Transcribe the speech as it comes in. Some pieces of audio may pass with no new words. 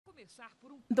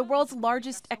The world's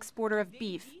largest exporter of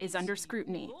beef is under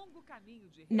scrutiny.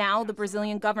 Now the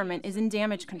Brazilian government is in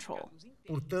damage control.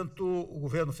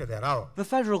 The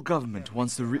federal government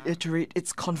wants to reiterate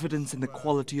its confidence in the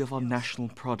quality of our national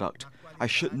product. I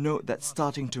should note that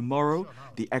starting tomorrow,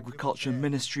 the Agriculture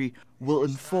Ministry will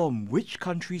inform which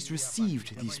countries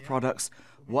received these products,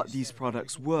 what these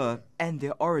products were, and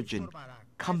their origin,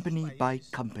 company by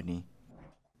company.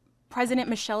 President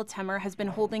Michel Temer has been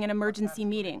holding an emergency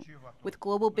meeting with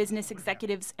global business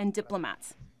executives and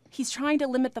diplomats. He's trying to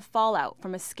limit the fallout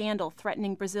from a scandal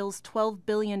threatening Brazil's $12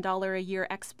 billion a year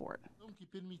export.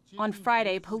 On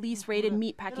Friday, police raided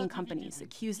meatpacking companies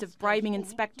accused of bribing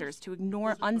inspectors to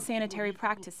ignore unsanitary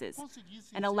practices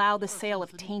and allow the sale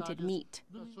of tainted meat.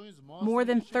 More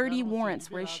than 30 warrants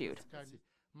were issued.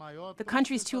 The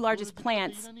country's two largest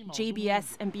plants,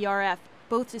 JBS and BRF,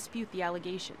 both dispute the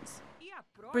allegations.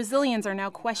 Brazilians are now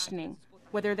questioning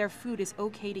whether their food is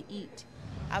okay to eat.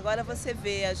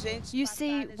 You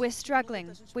see, we're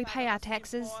struggling. We pay our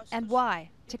taxes. And why?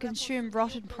 To consume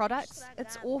rotten products?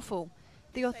 It's awful.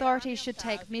 The authorities should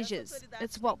take measures.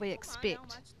 It's what we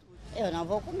expect.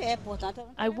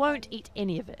 I won't eat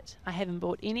any of it. I haven't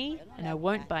bought any, and I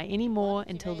won't buy any more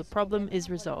until the problem is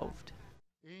resolved.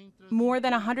 More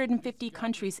than 150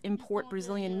 countries import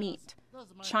Brazilian meat.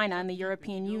 China and the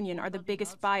European Union are the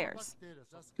biggest buyers.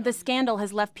 The scandal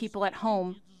has left people at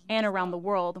home and around the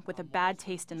world with a bad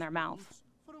taste in their mouth.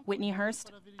 Whitney,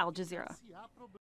 Hurst, Al Jazeera.